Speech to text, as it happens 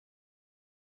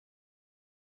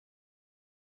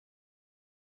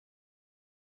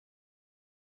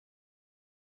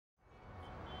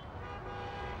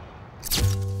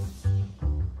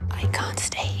can't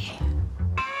stay here.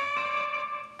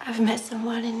 I've met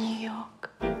someone in New York.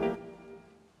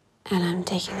 And I'm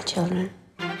taking the children.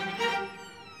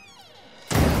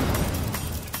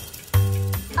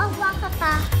 Au revoir,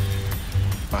 Papa.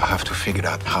 I have to figure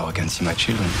out how I can see my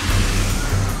children.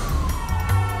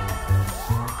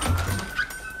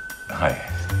 Hi.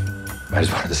 I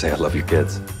just wanted to say I love your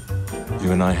kids.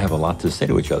 You and I have a lot to say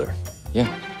to each other. Yeah.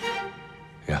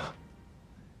 Yeah.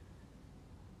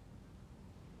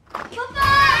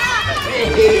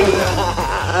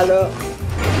 Alors?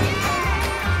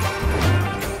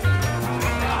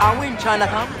 Are we in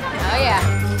Chinatown? Oh yeah.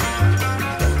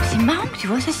 C'est marrant que tu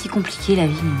vois ça si compliqué la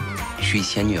vie. Je suis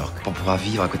ici à New York pour pouvoir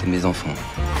vivre à côté de mes enfants.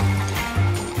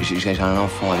 J'ai un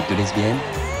enfant avec 2 lesbiennes.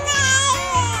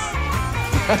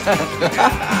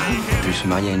 Je suis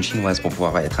marié à une chinoise pour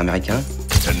pouvoir être américain.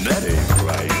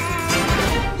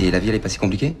 Et la vie, elle est pas si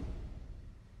compliquée?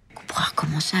 On pourra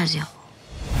recommencer à zéro.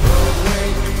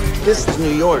 This is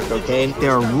New York, okay?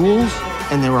 There are rules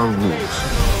and there are rules.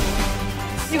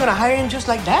 You're gonna hire him just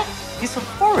like that? He's a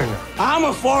foreigner. I'm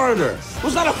a foreigner.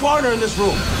 Who's not a foreigner in this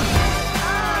room?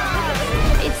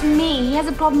 It's me. He has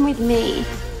a problem with me.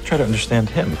 Try to understand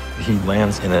him. He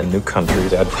lands in a new country.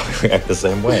 Dad probably react the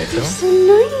same way, too. So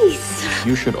nice.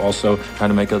 You should also try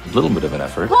to make a little bit of an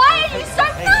effort. Why are you so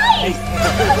nice?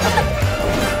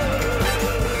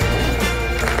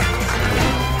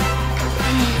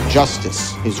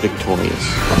 Justice is victorious.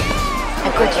 À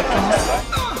quoi tu penses?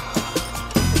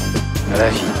 À la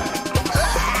vie.